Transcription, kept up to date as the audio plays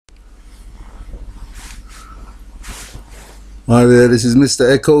Hi there, this is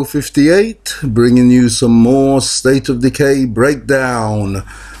Mr. Echo 58 bringing you some more State of Decay breakdown.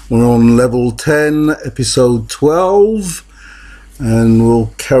 We're on level 10, episode 12, and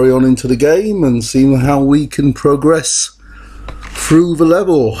we'll carry on into the game and see how we can progress through the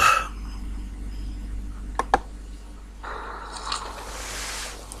level.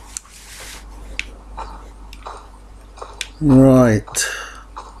 Right,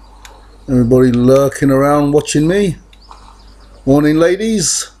 everybody lurking around watching me. Morning,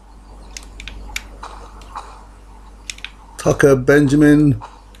 ladies. Tucker Benjamin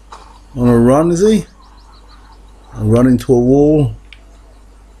on a run, is he? A run into a wall,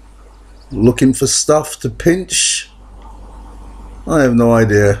 looking for stuff to pinch. I have no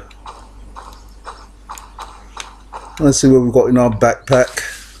idea. Let's see what we've got in our backpack.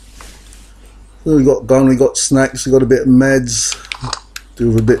 So we got gun, we got snacks, we got a bit of meds.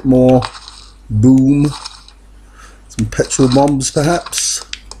 Do a bit more. Boom. Some petrol bombs, perhaps.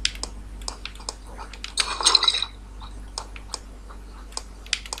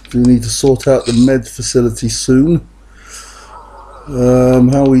 Do need to sort out the med facility soon.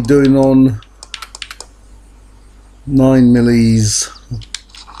 How are we doing on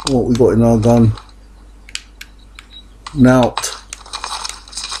 9mm? What we got in our gun? Nout.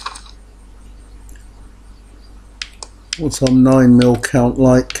 What's our 9mm count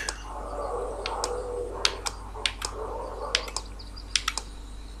like?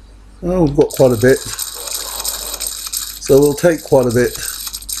 Oh, we've got quite a bit, so we'll take quite a bit.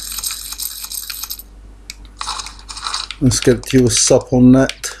 Let's get you a sup on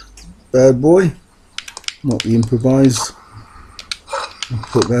that bad boy, not the improvised.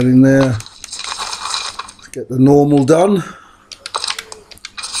 Put that in there. Let's get the normal done.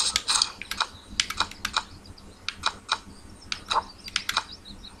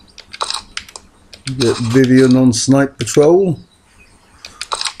 Get Vivian on snipe patrol.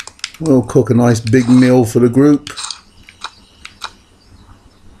 We'll cook a nice big meal for the group.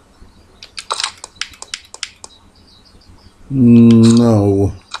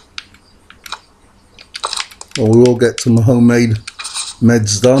 No. Well, we will get some homemade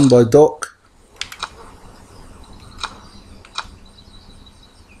meds done by Doc.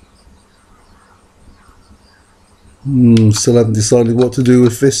 Still haven't decided what to do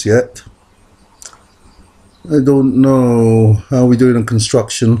with this yet. I don't know. How are we doing on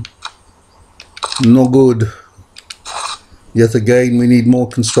construction? No good. Yet again, we need more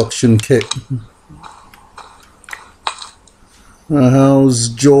construction kit. How's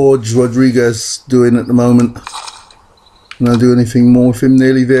George Rodriguez doing at the moment? Can I do anything more with him?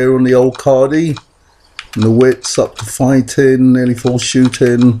 Nearly there on the old Cardi. And the wits up to fighting, nearly full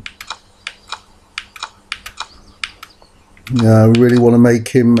shooting. Yeah, I really want to make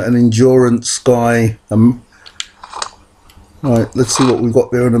him an endurance guy. Right, let's see what we've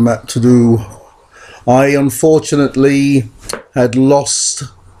got there on the map to do. I unfortunately had lost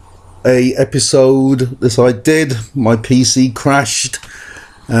a episode. This I did. My PC crashed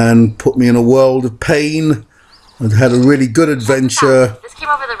and put me in a world of pain. I'd had a really good adventure. This came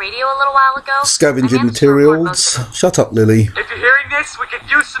over the radio a little while ago. Scavenging materials. Shut up, Lily. If you're hearing this, we could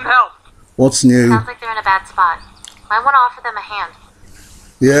use some help. What's new? Sounds like they're in a bad spot. Might want to offer them a hand.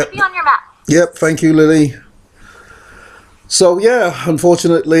 Yep. Be on your map. Yep, thank you, Lily. So yeah,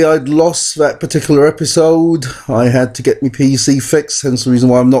 unfortunately I'd lost that particular episode. I had to get my PC fixed, hence the reason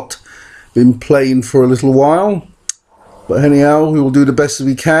why I've not been playing for a little while. But anyhow, we will do the best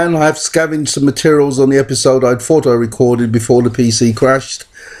we can. I have scavenged some materials on the episode I thought I recorded before the PC crashed.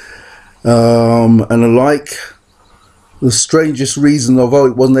 And alike. The strangest reason, although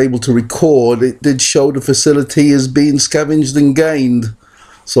it wasn't able to record, it did show the facility as being scavenged and gained.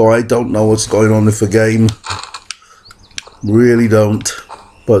 So I don't know what's going on with the game. Really don't.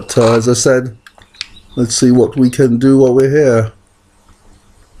 But as I said, let's see what we can do while we're here.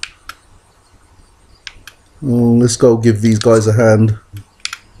 Oh, let's go give these guys a hand.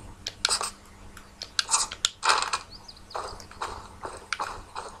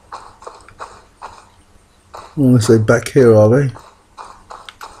 Well, let's say back here, are they?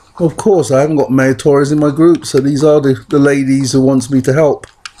 Of course, I haven't got Mayatores in my group, so these are the ladies who wants me to help.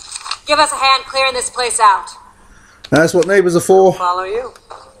 Give us a hand clearing this place out. That's what neighbors are for. Follow you.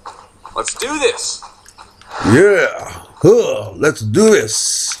 Let's do this. Yeah. Let's do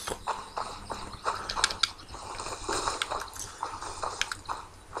this.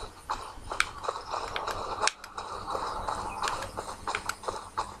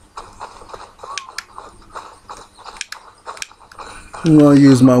 I'm gonna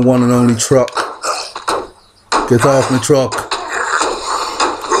use my one and only truck. Get off my truck.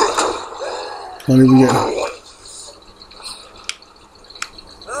 Can't even get.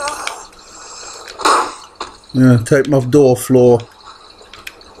 Yeah, take my door floor.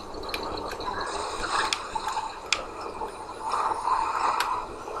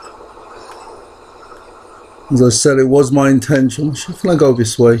 As I said, it was my intention. Should I go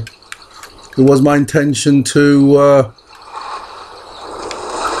this way? It was my intention to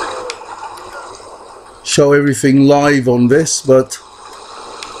show everything live on this, but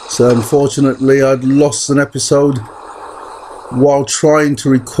so unfortunately I'd lost an episode while trying to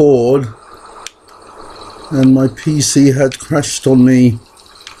record, and my PC had crashed on me,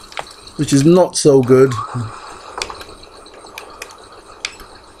 which is not so good.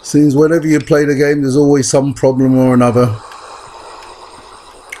 Seems whenever you play the game there's always some problem or another.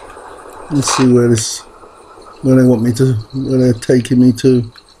 Let's see where they want me to, where they're taking me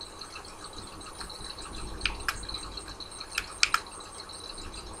to.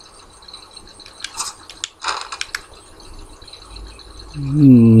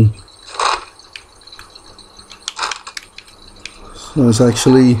 So it's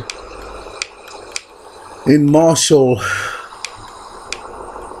actually in Marshall.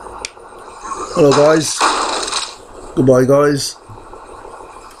 Hello guys. Goodbye guys.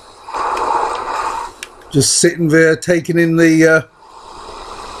 Just sitting there taking in the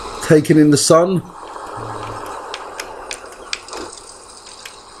sun.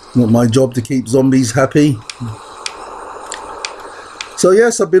 Not my job to keep zombies happy. So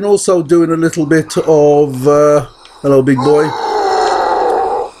yes, I've been also doing a little bit of hello big boy.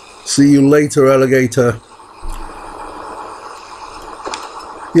 See you later, alligator.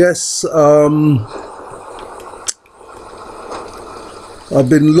 Yes, I've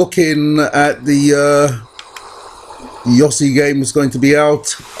been looking at the Yossi game is going to be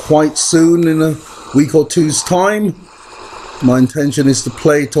out quite soon, in a week or two's time. My intention is to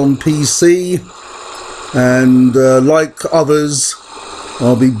play it on PC, and like others,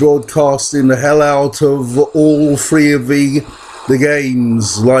 I'll be broadcasting the hell out of all three of the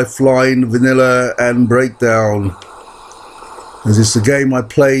games, Lifeline, Vanilla and Breakdown, as it's the game I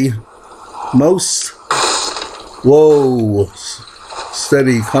play most. Whoa,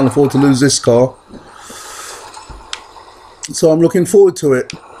 steady, can't afford to lose this car. So I'm looking forward to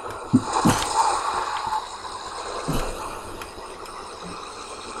it.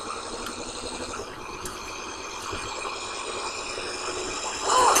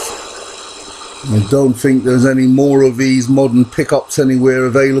 I don't think there's any more of these modern pickups anywhere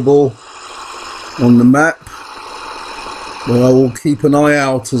available on the map, but I will keep an eye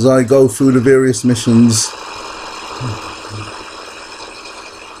out as I go through the various missions.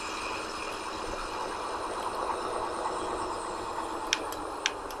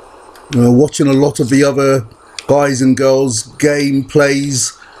 Watching a lot of the other guys and girls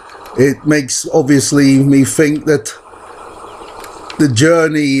gameplays, it makes obviously me think that the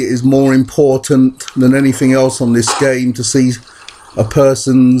journey is more important than anything else on this game, to see a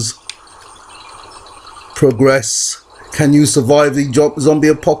person's progress. Can you survive the zombie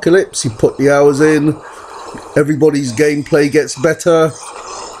apocalypse? You put the hours in, everybody's gameplay gets better,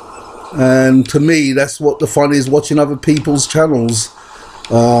 and to me that's what the fun is, watching other people's channels.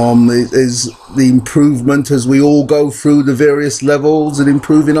 It is the improvement as we all go through the various levels and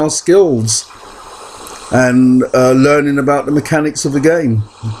improving our skills and learning about the mechanics of the game.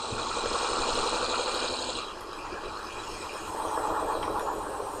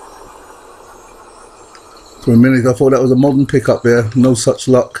 For a minute I thought that was a modern pickup there. No such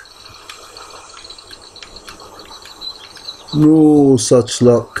luck. No such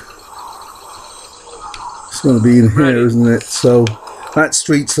luck. It's going to be in here, isn't it? So that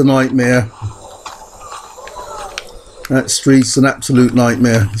street's a nightmare. That street's an absolute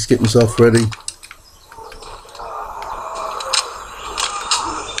nightmare. Let's get myself ready.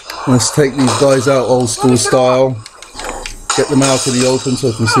 Let's take these guys out old school style. Get them out in the open so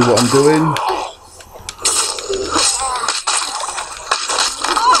I can see what I'm doing.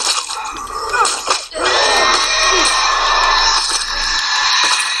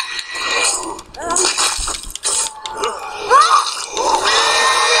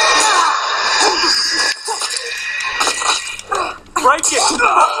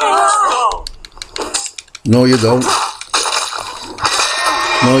 No, you don't.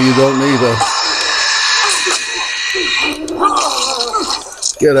 No, you don't either.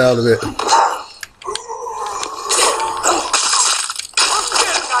 Get out of it.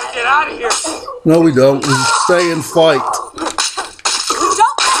 Gotta get out of here. No, we don't. We stay and fight.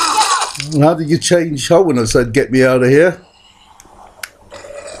 How did you change how when I said get me out of here?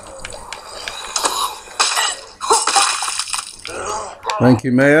 Thank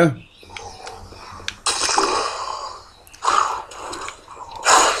you, Mayor.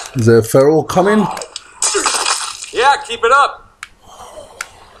 Is there a Peril coming? Yeah, keep it up.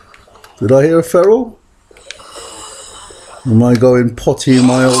 Did I hear a feral? Am I going potty in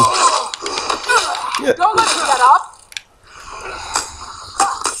my old... Yeah. Don't let me get up.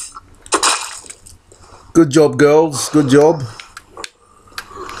 Good job, girls. Good job.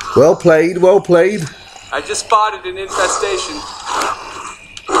 Well played, well played. I just spotted an infestation.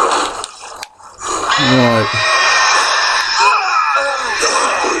 Right.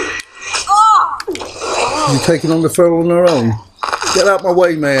 You taking on the feral on their own? Get out my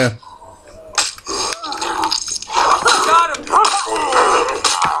way, Mayor. Got him.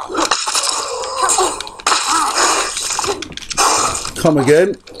 Come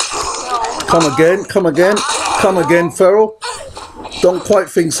again. Come again, come again. Come again, feral. Don't quite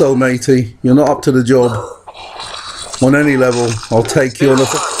think so, matey. You're not up to the job. On any level, I'll take you on the...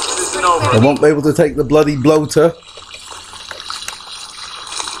 This isn't over. I won't be able to take the bloody bloater.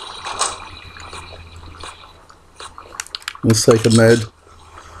 Let's take a med.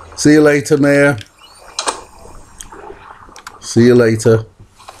 See you later, Mayor. See you later.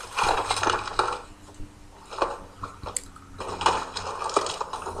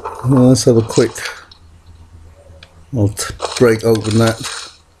 Well, let's have a quick... I'll break open that.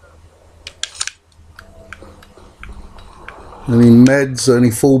 Any meds, any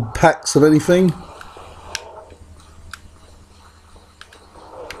full packs of anything?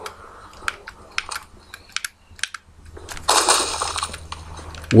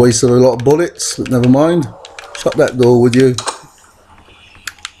 Waste of a lot of bullets, but never mind. Shut that door, would you?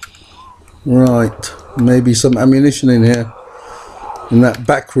 Right, maybe some ammunition in here. In that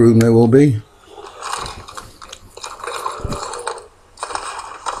back room there will be.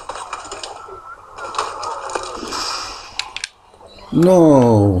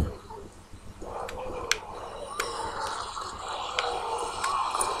 No.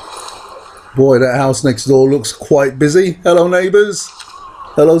 Boy, that house next door looks quite busy. Hello, neighbours.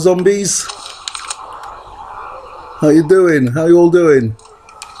 Hello, zombies. How you doing? How you all doing?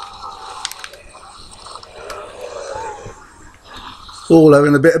 All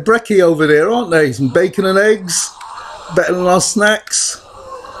having a bit of brekkie over there, aren't they? Some bacon and eggs. Better than our snacks.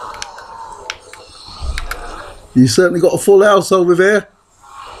 You certainly got a full house over there.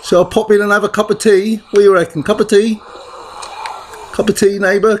 Shall I pop in and have a cup of tea? What do you reckon? Cup of tea? Cup of tea,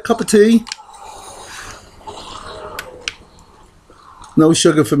 neighbour? Cup of tea? No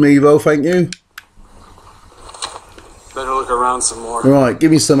sugar for me though, thank you. Better look around some more. Right,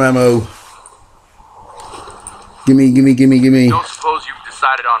 give me some ammo. Gimme, gimme, gimme, gimme. Don't suppose you've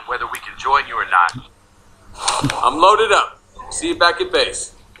decided on whether we can join you or not. I'm loaded up. See you back at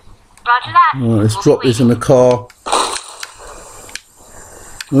base. Roger that. Right, let's drop this in the car.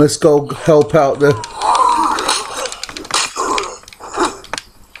 Let's go help out the...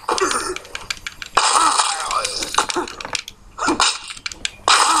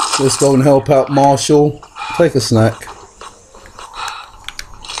 Let's go and help out Marshall. Take a snack.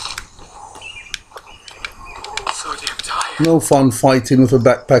 So damn tired. No fun fighting with a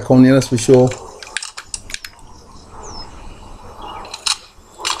backpack on you, that's for sure.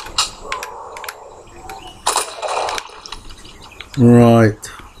 Right.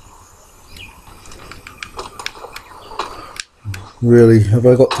 Really, have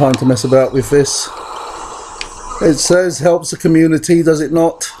I got time to mess about with this? It says helps the community, does it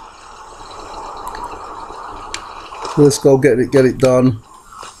not? So let's go get it done.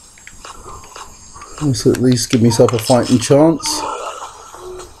 Let's at least give myself a fighting chance.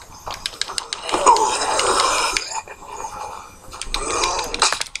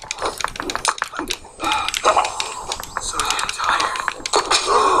 So damn tired.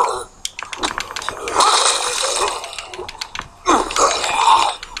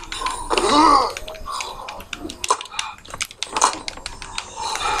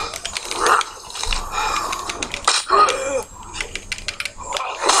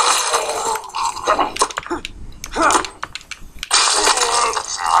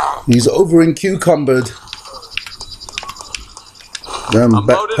 He's over in cucumbered. Damn I'm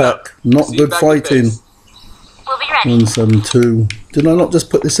loaded up. backpack. Not See you good back at fighting. base. We'll be ready. 172. Did I not just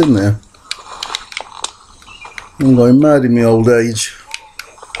put this in there? I'm going mad in my old age.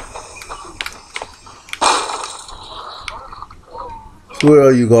 Where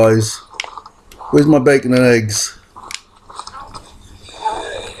are you guys? Where's my bacon and eggs?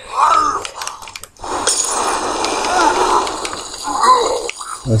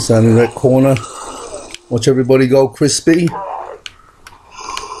 That's down in that corner. Watch everybody go crispy.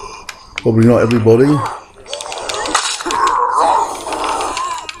 Probably not everybody.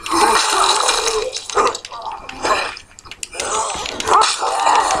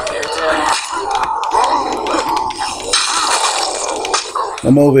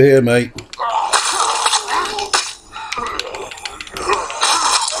 I'm over here, mate.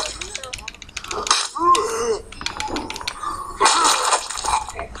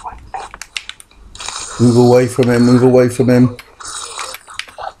 Move away from him, move away from him.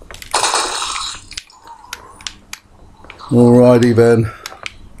 Alrighty then.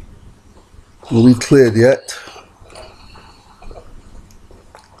 Are we cleared yet?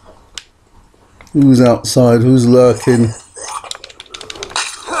 Who's outside? Who's lurking?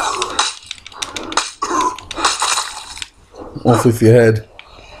 Off with your head.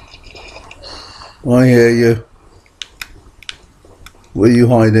 I hear you. Where are you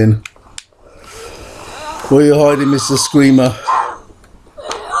hiding? Where are you hiding, Mr. Screamer?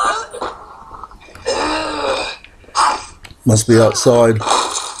 Must be outside.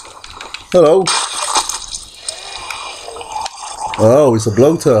 Hello. Oh, it's a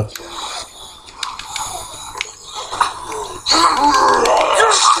bloater.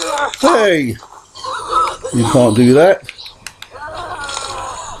 Hey! You can't do that.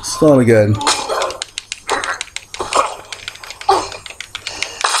 Start again.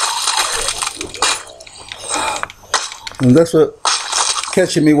 And that's what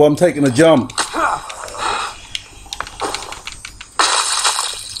catching me while I'm taking a jump.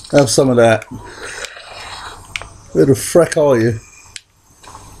 Have some of that. Where the frack are you?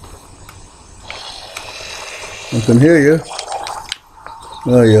 I can hear you.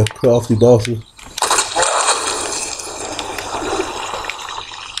 Oh, you crafty bastard.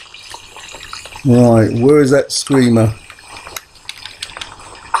 Right, where is that screamer?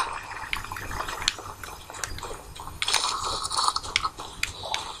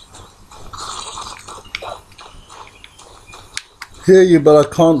 Hear you, but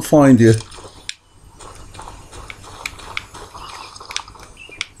I can't find you.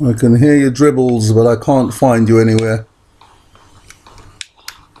 I can hear your dribbles, but I can't find you anywhere.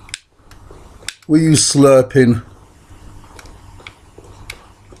 Were you slurping?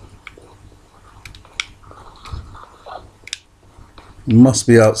 You must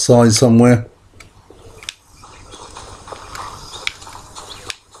be outside somewhere.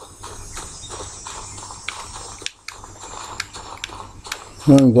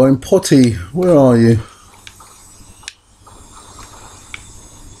 I'm going potty. Where are you?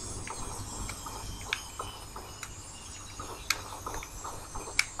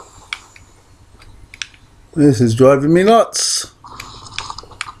 This is driving me nuts.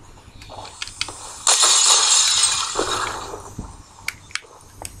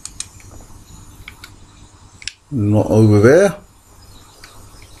 Not over there.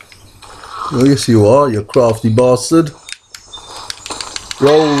 Oh, yes you are, you crafty bastard.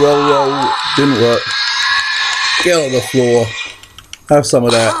 Roll, roll, roll. Didn't work. Get on the floor. Have some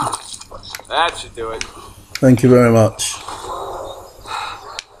of that. That should do it. Thank you very much.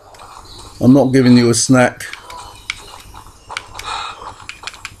 I'm not giving you a snack.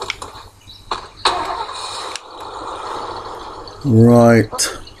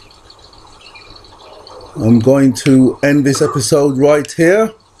 Right. I'm going to end this episode right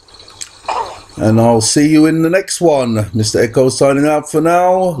here. And I'll see you in the next one. Mr. Echo signing out for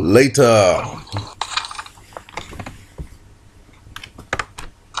now. Later.